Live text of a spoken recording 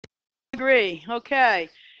agree. Okay.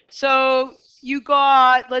 So you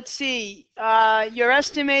got, let's see, you're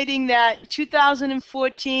estimating that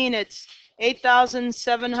 2014 it's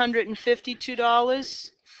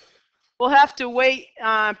 $8,752. We'll have to wait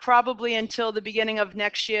probably until the beginning of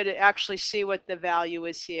next year to actually see what the value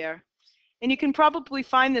is here. And you can probably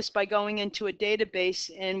find this by going into a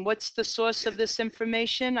database. And what's the source of this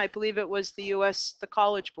information? I believe it was the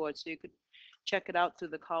College Board. So you could check it out through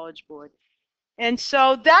the College Board. And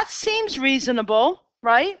so that seems reasonable,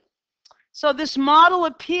 right? So this model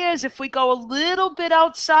appears if we go a little bit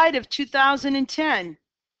outside of 2010.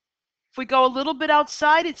 If we go a little bit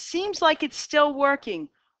outside, it seems like it's still working.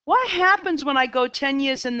 What happens when I go 10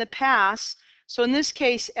 years in the past? So in this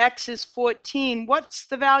case, X is 14. What's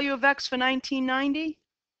the value of X for 1990?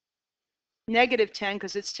 Negative 10,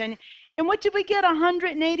 because it's 10. And what did we get?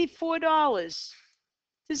 $184.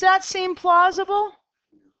 Does that seem plausible?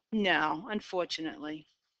 No, unfortunately.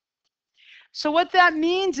 So what that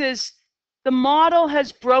means is the model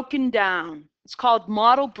has broken down. It's called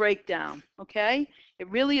model breakdown, okay? It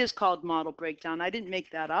really is called model breakdown. I didn't make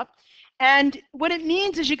that up. And what it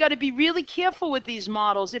means is you got to be really careful with these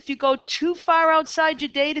models. If you go too far outside your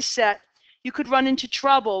data set, you could run into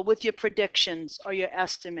trouble with your predictions or your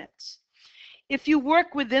estimates. If you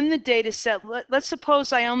work within the data set, let's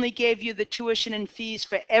suppose I only gave you the tuition and fees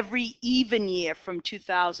for every even year from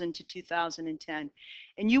 2000 to 2010,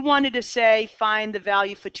 and you wanted to say find the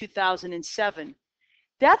value for 2007.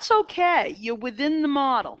 That's okay. You're within the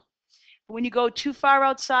model. When you go too far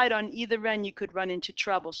outside on either end, you could run into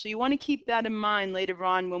trouble. So you want to keep that in mind later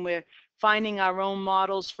on when we're finding our own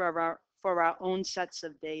models for our own sets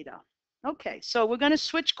of data. Okay, so we're going to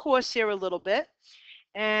switch course here a little bit,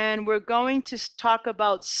 and we're going to talk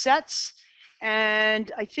about sets.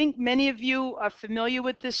 And I think many of you are familiar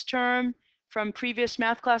with this term from previous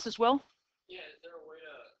math class as well. Yeah, is there a way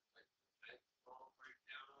to like model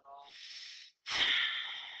breakdown at all?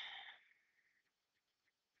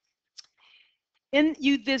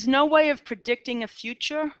 There's no way of predicting a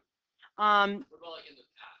future. What about like in the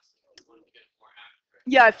past? Like, we want to get more accurate.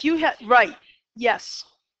 Yeah, if you had, right, yes.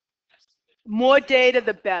 More data,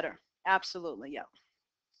 the better. Absolutely, yeah.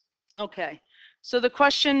 Okay, so the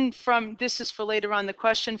question from, this is for later on, the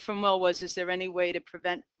question from Will was, is there any way to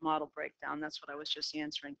prevent model breakdown? That's what I was just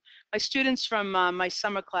answering. My students from my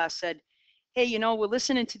summer class said, hey, you know, we're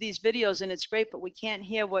listening to these videos and it's great, but we can't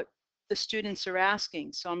hear what the students are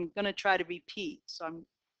asking. So I'm going to try to repeat. So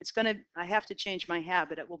I have to change my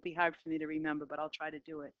habit. It will be hard for me to remember, but I'll try to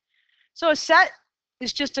do it. So a set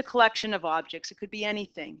is just a collection of objects. It could be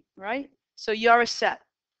anything, right? So you're a set.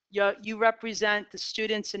 You represent the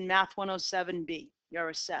students in Math 107B. You're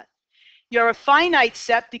a set. You're a finite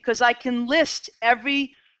set because I can list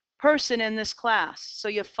every person in this class. So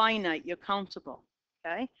you're finite, you're countable,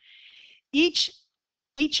 okay? Each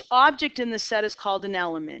object in the set is called an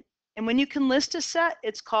element. And when you can list a set,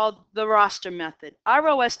 it's called the roster method.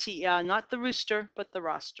 R-O-S-T-E-R, not the rooster, but the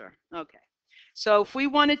roster. Okay. So if we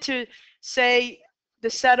wanted to say the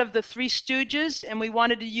set of the Three Stooges and we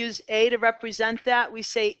wanted to use A to represent that, we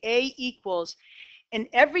say A equals. And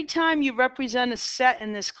every time you represent a set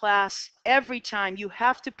in this class, every time you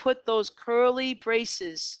have to put those curly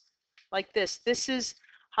braces like this. This is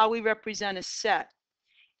how we represent a set.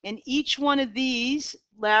 And each one of these,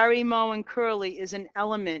 Larry, Mo, and Curly, is an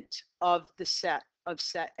element of the set, of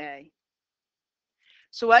set A.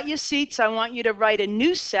 So at your seats, I want you to write a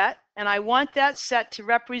new set, and I want that set to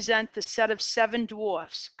represent the set of 7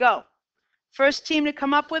 dwarfs. Go. First team to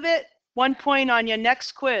come up with it, 1 point on your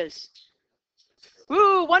next quiz.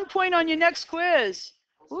 Ooh, 1 point on your next quiz.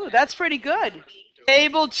 Ooh, that's pretty good.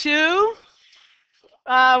 Was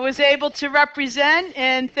able to represent,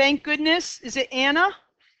 and thank goodness, is it Anna?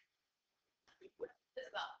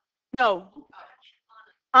 No.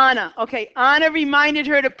 Anna. Okay, Anna reminded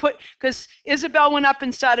her to put, because Isabel went up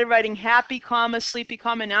and started writing happy, comma, sleepy,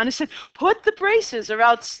 comma, and Anna said, put the braces or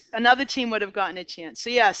else another team would have gotten a chance. So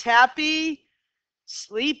yes, happy,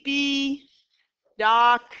 sleepy,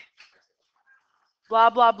 doc, blah,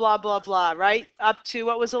 blah, blah, blah, blah, right? Up to,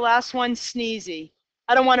 what was the last one? Sneezy.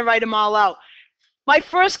 I don't want to write them all out. My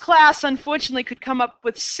first class, unfortunately, could come up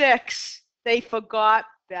with 6. They forgot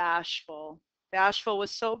bashful. Bashful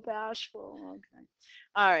was so bashful. Okay.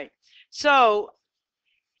 All right. So,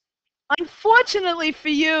 unfortunately for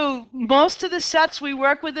you, most of the sets we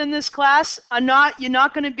work with in this class are not, you're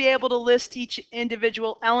not going to be able to list each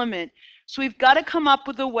individual element. So we've got to come up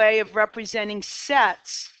with a way of representing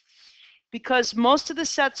sets, because most of the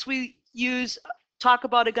sets we talk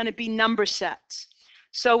about are going to be number sets.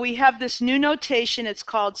 So we have this new notation. It's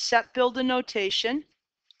called set builder notation.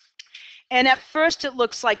 And at first it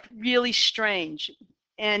looks like really strange.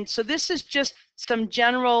 And so this is just some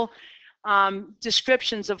general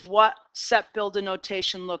descriptions of what set builder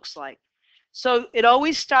notation looks like. So it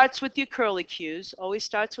always starts with your curly cues, always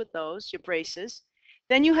starts with those, your braces.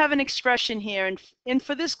 Then you have an expression here, and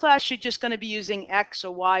for this class, you're just going to be using X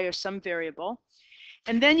or Y or some variable.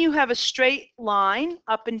 And then you have a straight line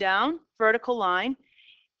up and down, vertical line,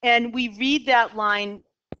 and we read that line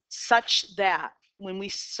such that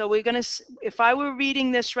so we're going to, if I were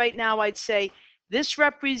reading this right now, I'd say this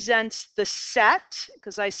represents the set,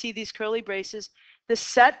 because I see these curly braces, the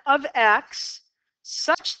set of X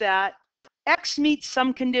such that X meets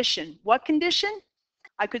some condition. What condition?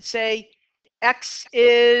 I could say X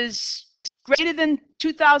is greater than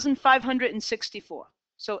 2,564.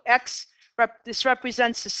 So X, this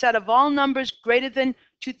represents the set of all numbers greater than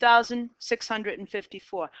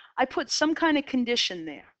 2,654. I put some kind of condition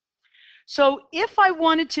there. So if I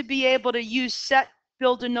wanted to be able to use set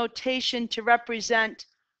builder notation to represent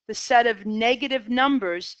the set of negative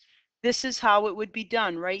numbers, this is how it would be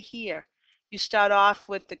done right here. You start off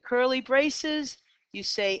with the curly braces, you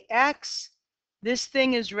say X, this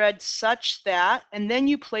thing is read such that, and then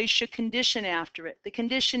you place your condition after it. The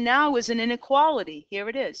condition now is an inequality. Here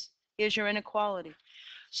it is. Here's your inequality.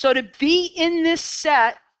 So to be in this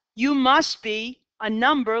set, you must be a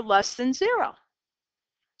number less than 0.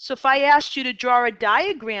 So if I asked you to draw a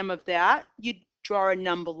diagram of that, you'd draw a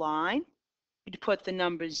number line, you'd put the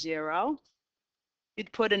number 0,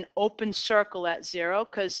 you'd put an open circle at 0,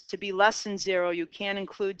 because to be less than 0, you can't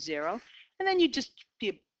include 0, and then you just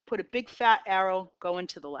put a big fat arrow going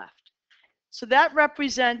to the left. So that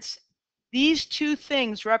represents, these two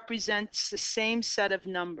things represents the same set of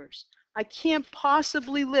numbers. I can't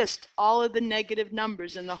possibly list all of the negative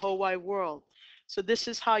numbers in the whole wide world. So this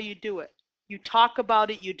is how you do it. You talk about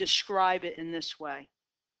it, you describe it in this way.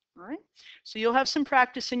 All right? So you'll have some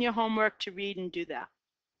practice in your homework to read and do that.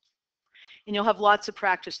 And you'll have lots of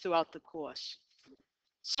practice throughout the course.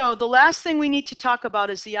 So the last thing we need to talk about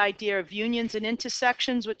is the idea of unions and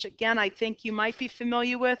intersections, which again, I think you might be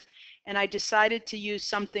familiar with. And I decided to use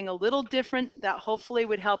something a little different that hopefully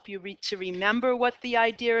would help you to remember what the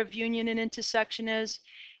idea of union and intersection is.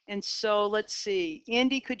 And so let's see.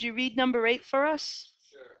 Andy, could you read number 8 for us?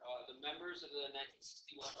 Sure. The members of the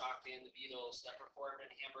 1961 rock band, the Beatles, that performed in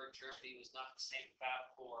Hamburg, Germany, was not the same Fab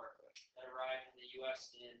Four that arrived in the U.S.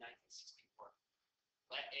 in 1964.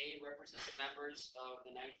 Let A represent the members of the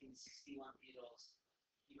 1961 Beatles.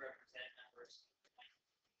 B represent members of the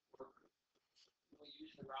 1964 group. We'll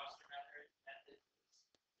use the roster method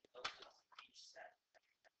each set.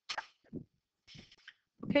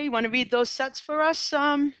 Okay, you want to read those sets for us?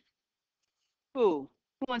 Who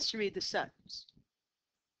wants to read the sets?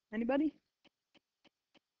 Anybody?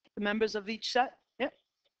 The members of each set? Yep.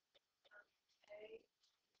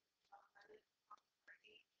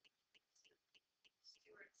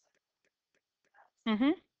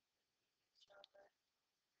 Mm-hmm.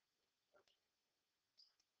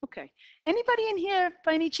 Okay. Anybody in here,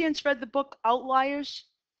 by any chance, read the book Outliers?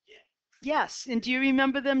 Yeah. Yes. And do you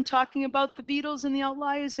remember them talking about the Beatles and the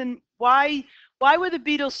Outliers and why were the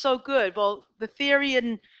Beatles so good? Well, the theory,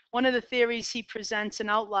 and one of the theories he presents in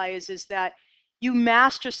Outliers, is that you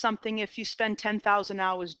master something if you spend 10,000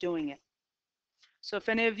 hours doing it. So if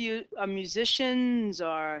any of you are musicians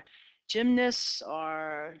or gymnasts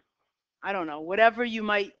or I don't know, whatever you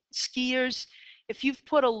might, skiers, if you've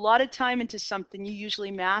put a lot of time into something, you usually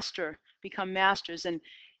become masters. And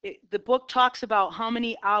the book talks about how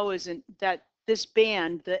many hours that this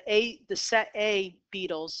band, the set A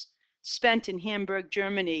Beatles, spent in Hamburg,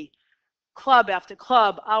 Germany, club after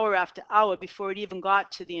club, hour after hour before it even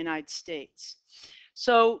got to the United States.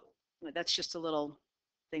 So that's just a little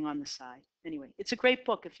thing on the side. Anyway, it's a great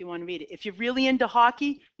book if you want to read it. If you're really into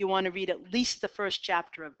hockey, you want to read at least the first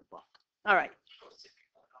chapter of the book. All right.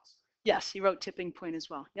 Yes, he wrote Tipping Point as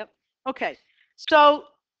well. Yep. Okay. So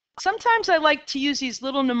sometimes I like to use these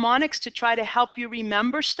little mnemonics to try to help you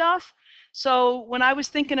remember stuff. So when I was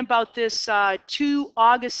thinking about this 2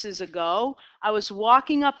 Augusts ago, I was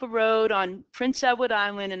walking up a road on Prince Edward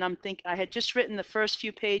Island, and I had just written the first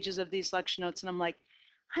few pages of these lecture notes, and I'm like,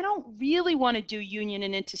 I don't really want to do union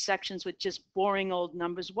and intersections with just boring old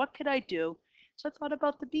numbers. What could I do? So I thought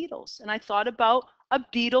about the Beatles, and I thought about a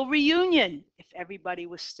Beatle reunion if everybody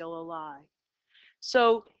was still alive.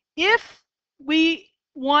 So if we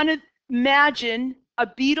want to imagine a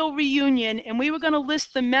Beatle reunion and we were going to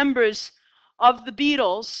list the members of the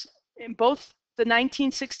Beatles, in both the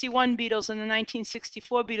 1961 Beatles and the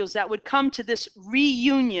 1964 Beatles, that would come to this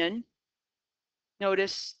reunion,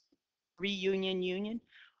 notice reunion, union,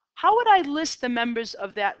 How would I list the members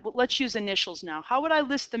of that? Well, let's use initials now. How would I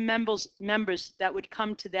list the members that would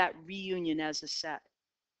come to that reunion as a set?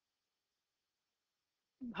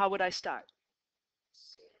 How would I start?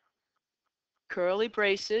 Curly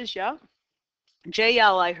braces, yeah.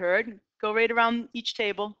 JL, I heard. Go right around each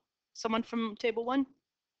table. Someone from table 1?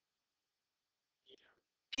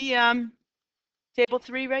 PM, table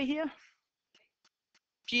 3 right here.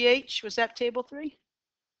 GH, was that table 3?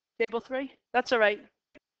 Table 3? That's all right.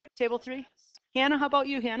 Table 3. Hannah, how about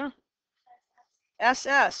you, Hannah?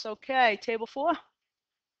 SS, okay. Table 4?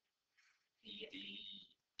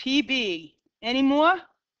 PB. Any more?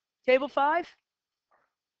 Table 5?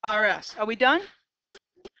 RS. Are we done?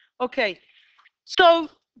 Okay. So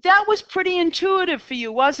that was pretty intuitive for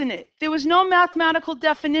you, wasn't it? There was no mathematical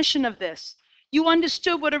definition of this. You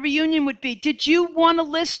understood what a reunion would be. Did you want to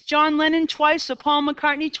list John Lennon twice or Paul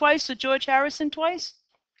McCartney twice or George Harrison twice?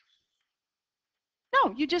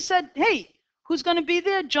 No, you just said, hey, who's going to be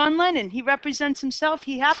there? John Lennon. He represents himself.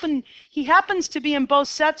 He happens to be in both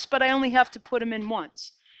sets, but I only have to put him in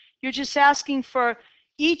once. You're just asking for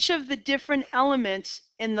each of the different elements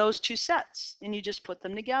in those two sets, and you just put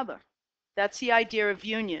them together. That's the idea of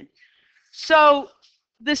union. So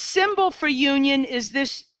the symbol for union is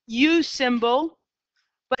this U symbol,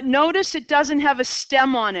 but notice it doesn't have a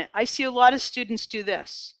stem on it. I see a lot of students do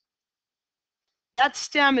this. That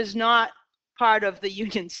stem is not part of the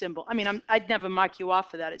union symbol. I mean, I'd never mark you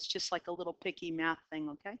off for that. It's just like a little picky math thing,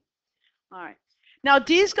 okay? All right. Now,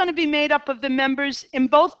 D is going to be made up of the members in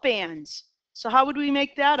both bands. So how would we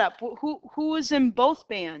make that up? Who is in both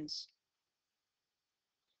bands?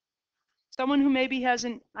 Someone who maybe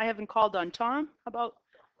I haven't called on. Tom, how about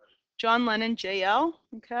John Lennon, JL?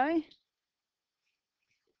 Okay.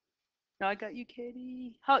 No, I got you,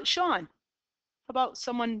 Katie. Sean, how about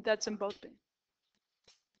someone that's in both bands?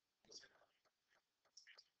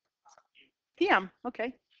 PM,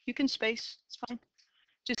 okay. You can space, it's fine.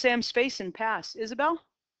 Just say I'm space and pass. Isabel?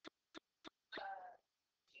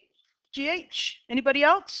 GH. Anybody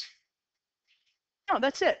else? No,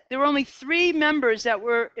 that's it. There were only 3 members that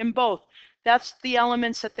were in both. That's the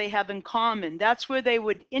elements that they have in common. That's where they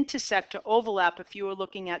would intersect or overlap if you were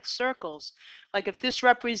looking at circles. Like if this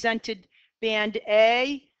represented band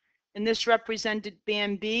A and this represented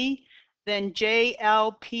band B, then J,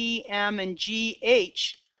 L, P, M, and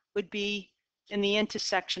GH would be in the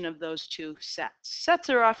intersection of those two sets. Sets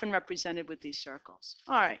are often represented with these circles.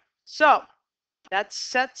 All right, so that's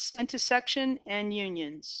sets, intersection, and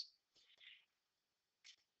unions.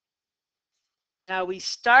 Now we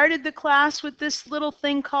started the class with this little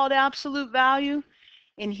thing called absolute value,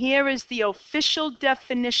 and here is the official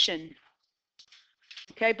definition.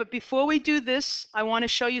 Okay, but before we do this, I want to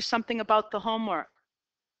show you something about the homework.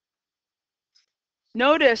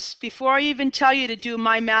 Notice, before I even tell you to do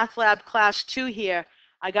my Math Lab Class 2 here,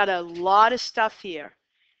 I got a lot of stuff here.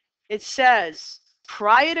 It says,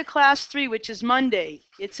 prior to Class 3, which is Monday,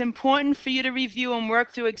 it's important for you to review and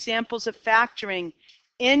work through examples of factoring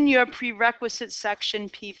in your prerequisite section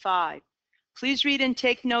P5. Please read and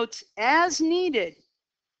take notes as needed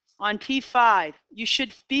on P5. You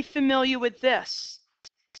should be familiar with this.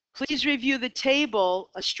 Please review the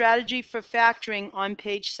table, A Strategy for Factoring, on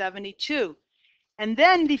page 72. And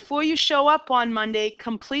then before you show up on Monday,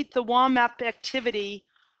 complete the warm-up activity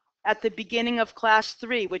at the beginning of Class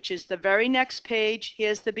 3, which is the very next page.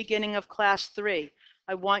 Here's the beginning of Class 3.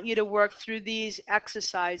 I want you to work through these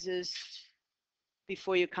exercises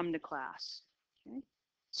before you come to class. Okay?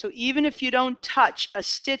 So even if you don't touch a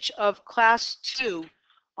stitch of Class 2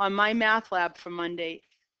 on my Math Lab for Monday,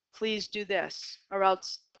 please do this, or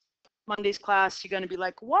else Monday's class, you're going to be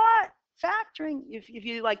like, what? Factoring? If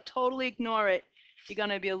you like totally ignore it, you're going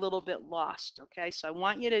to be a little bit lost, okay? So I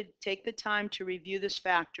want you to take the time to review this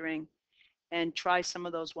factoring and try some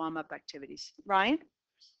of those warm-up activities. Ryan?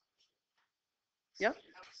 Yep.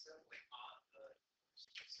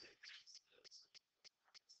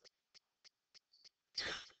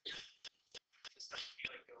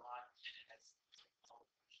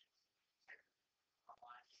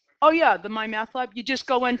 Oh yeah, the My Math Lab. You just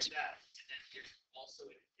go into.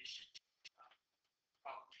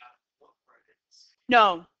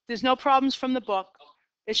 No, there's no problems from the book.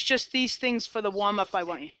 It's just these things for the warm-up I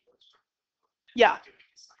want you. Yeah,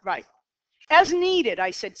 right. As needed,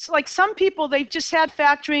 I said. So like some people, they've just had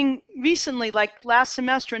factoring recently, like last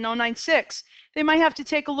semester in 096. They might have to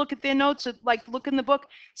take a look at their notes, or like look in the book.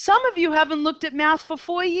 Some of you haven't looked at math for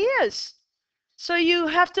 4 years. So you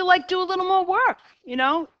have to like do a little more work, you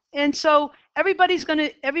know? And so everybody's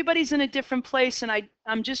in a different place, and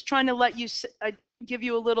I'm just trying to let you give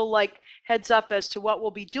you a little like heads up as to what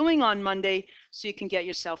we'll be doing on Monday so you can get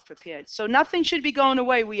yourself prepared. So nothing should be going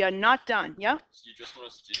away. We are not done. Yeah? So you just want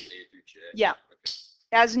us to do A through J? Yeah. Okay.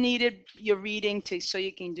 As needed, you're reading so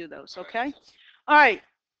you can do those, okay? All right.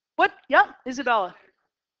 What? Yep, Isabella.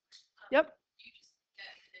 Yep.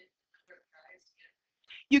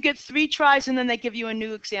 You get 3 tries and then they give you a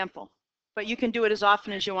new example. But you can do it as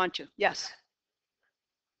often as you want to. Yes.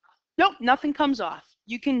 Nope, nothing comes off.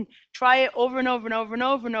 You can try it over and over and over and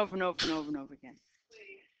over and over and over and over and over again.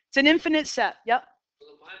 It's an infinite set. Yep. So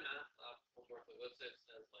my math homework, let's say it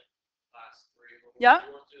says like class 3. Yeah.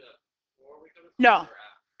 You want to do that before we come to No, class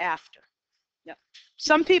or after? after. Yep.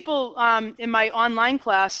 Some people in my online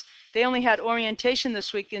class, they only had orientation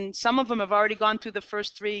this week, and some of them have already gone through the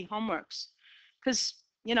first 3 homeworks because,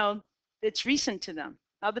 you know, it's recent to them.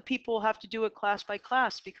 Other people have to do it class by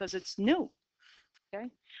class because it's new. Okay.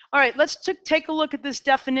 All right, let's take a look at this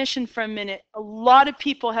definition for a minute. A lot of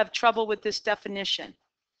people have trouble with this definition.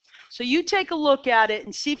 So you take a look at it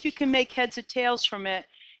and see if you can make heads or tails from it,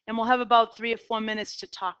 and we'll have about 3 or 4 minutes to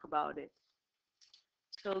talk about it.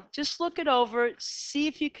 So just look it over, see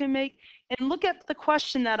if you can make, and look at the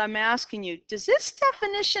question that I'm asking you. Does this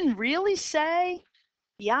definition really say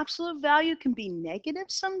the absolute value can be negative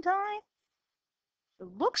sometime? It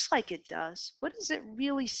looks like it does. What is it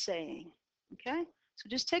really saying? Okay, so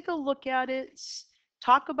just take a look at it,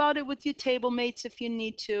 talk about it with your table mates if you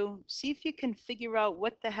need to, see if you can figure out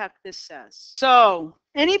what the heck this says. So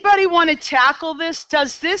anybody want to tackle this?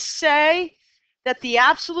 Does this say that the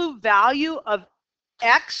absolute value of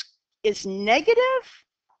X is negative?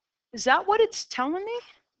 Is that what it's telling me?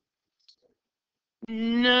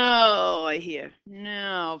 No, I hear.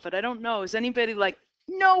 No, but I don't know. Is anybody like,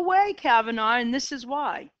 no way, Kavanaugh, and this is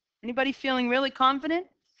why? Anybody feeling really confident?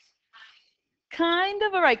 Kind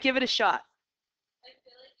of. All right, give it a shot. I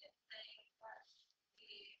feel like it's saying that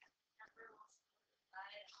the number will simplify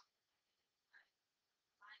it on the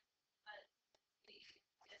line, but the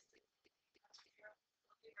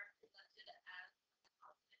will be represented as a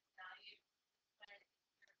constant value when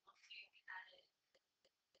you're looking at it.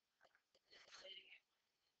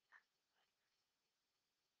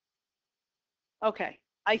 Okay,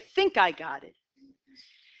 I think I got it.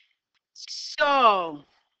 So,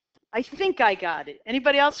 I think I got it.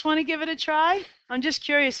 Anybody else want to give it a try? I'm just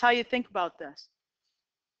curious how you think about this.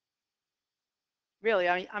 Really,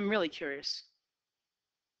 I'm really curious.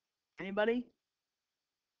 Anybody?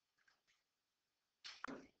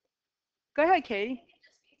 Go ahead, Katie. It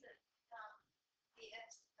just means that the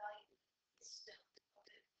X value is still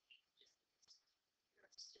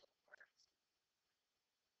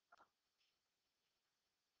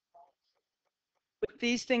With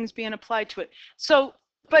these things being applied to it. So,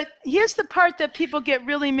 but here's the part that people get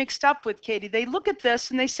really mixed up with, Katie. They look at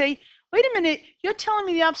this and they say, wait a minute, you're telling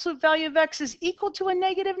me the absolute value of X is equal to a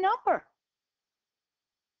negative number.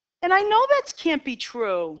 And I know that can't be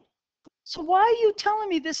true. So why are you telling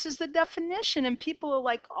me this is the definition? And people are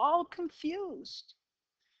like all confused.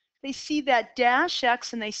 They see that dash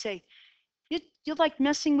X and they say, you're like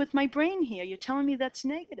messing with my brain here. You're telling me that's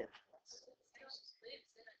negative.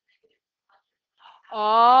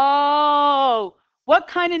 Oh, what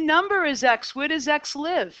kind of number is X? Where does X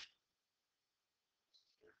live?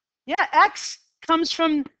 Yeah, X comes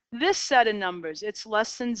from this set of numbers. It's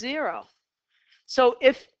less than 0. So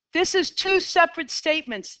if this is 2 separate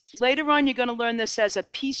statements, later on you're going to learn this as a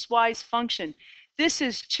piecewise function. This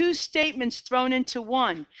is 2 statements thrown into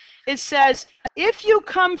one. It says, if you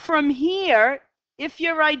come from here, if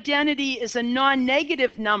your identity is a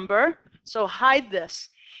non-negative number, so hide this.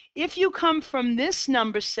 If you come from this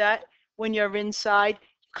number set when you're inside,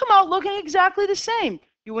 you come out looking exactly the same.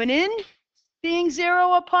 You went in being 0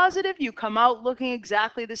 or positive, you come out looking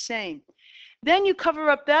exactly the same. Then you cover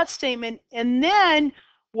up that statement, and then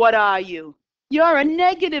what are you? You're a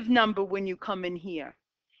negative number when you come in here.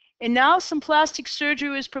 And now some plastic surgery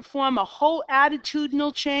was performed, a whole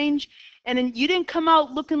attitudinal change, and then you didn't come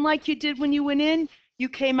out looking like you did when you went in. You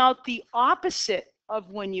came out the opposite of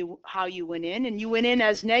how you went in, and you went in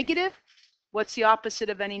as negative. What's the opposite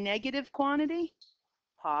of any negative quantity?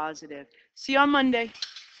 Positive. See you on Monday.